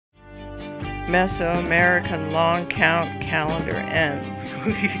Mesoamerican long count calendar ends.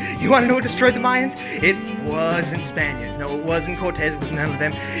 You want to know what destroyed the Mayans? It wasn't Spaniards. No, it wasn't Cortez. It was none of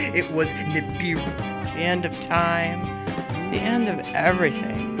them. It was Nibiru. The end of time. The end of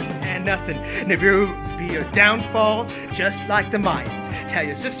everything. And nothing. Nibiru will be your downfall, just like the Mayans. Tell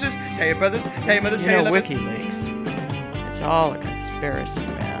your sisters, tell your brothers, tell your mothers, tell your lovers. WikiLeaks. It's all a conspiracy,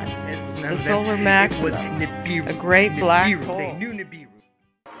 man. It was none The of them. solar maximum. It was Nibiru. A great black hole. They knew Nibiru.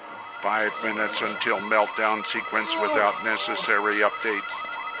 5 minutes until meltdown sequence without necessary updates.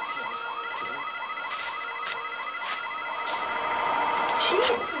 Jeez,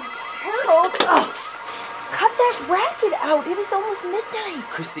 Harold! Oh, cut that racket out. It is almost midnight.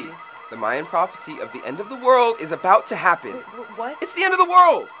 Chrissy, the Mayan prophecy of the end of the world is about to happen. What? It's the end of the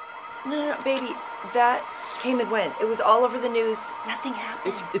world! No, baby. That came and went. It was all over the news. Nothing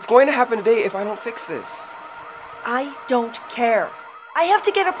happened. It's going to happen today if I don't fix this. I don't care. I have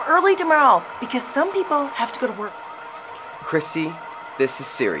to get up early tomorrow because some people have to go to work. Chrissy, this is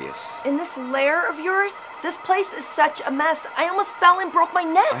serious. In this lair of yours, this place is such a mess. I almost fell and broke my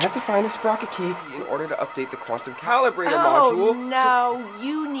neck. I have to find a sprocket key in order to update the quantum calibrator Oh, module. no.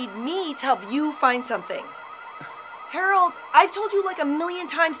 You need me to help you find something. Harold, I've told you like a million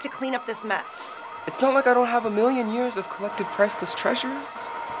times to clean up this mess. It's not like I don't have a million years of collected priceless treasures.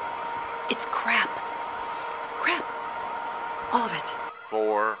 It's crap. Crap. All of it.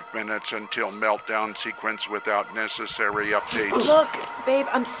 4 minutes until meltdown sequence without necessary updates. Look, babe,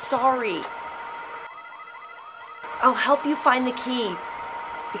 I'm sorry. I'll help you find the key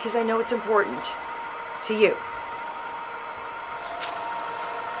because I know it's important to you.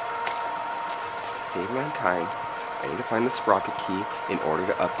 To save mankind, I need to find the sprocket key in order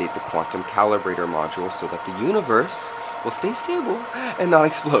to update the quantum calibrator module so that the universe will stay stable and not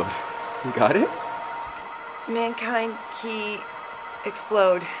explode. You got it? Mankind key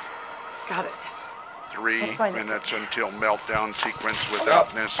explode. Got it. 3 Let's find this. minutes until meltdown sequence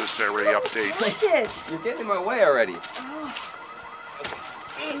without necessary updates. Push it. You're getting in my way already.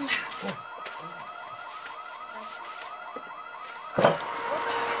 Somewhere.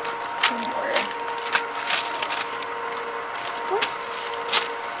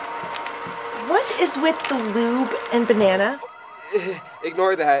 What is with the lube and banana?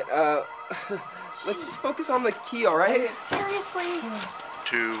 Ignore that. Let's just focus on the key, all right? Seriously?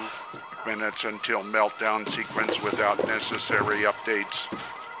 2 minutes until meltdown sequence without necessary updates.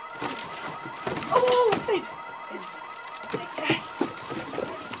 Oh, babe.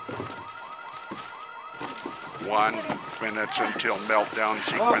 1 minutes until meltdown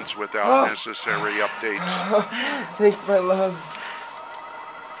sequence without necessary updates. Thanks, my love.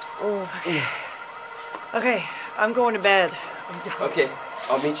 Okay, I'm going to bed. I'm done. Okay,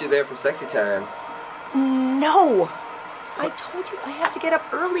 I'll meet you there for sexy time. No! I told you I have to get up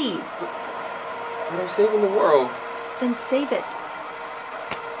early. But I'm saving the world. Then save it.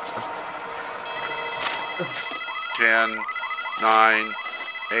 10, 9,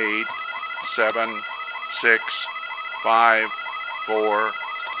 8, 7, 6, 5, 4,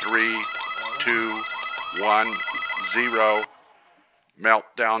 3, 2, 1, 0.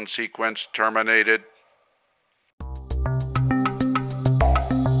 Meltdown sequence terminated.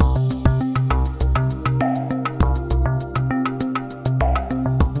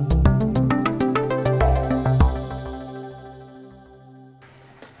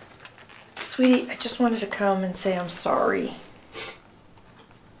 Sweetie, I just wanted to come and say I'm sorry.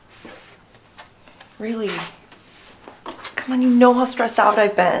 Really. Come on, you know how stressed out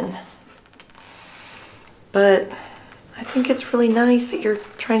I've been. But I think it's really nice that you're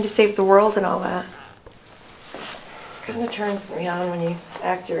trying to save the world and all that. Kind of turns me on when you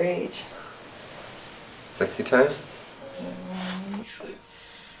act your age. Sexy time?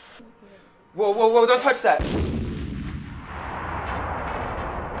 Whoa, whoa, whoa, don't touch that!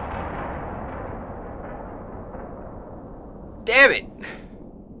 Damn it!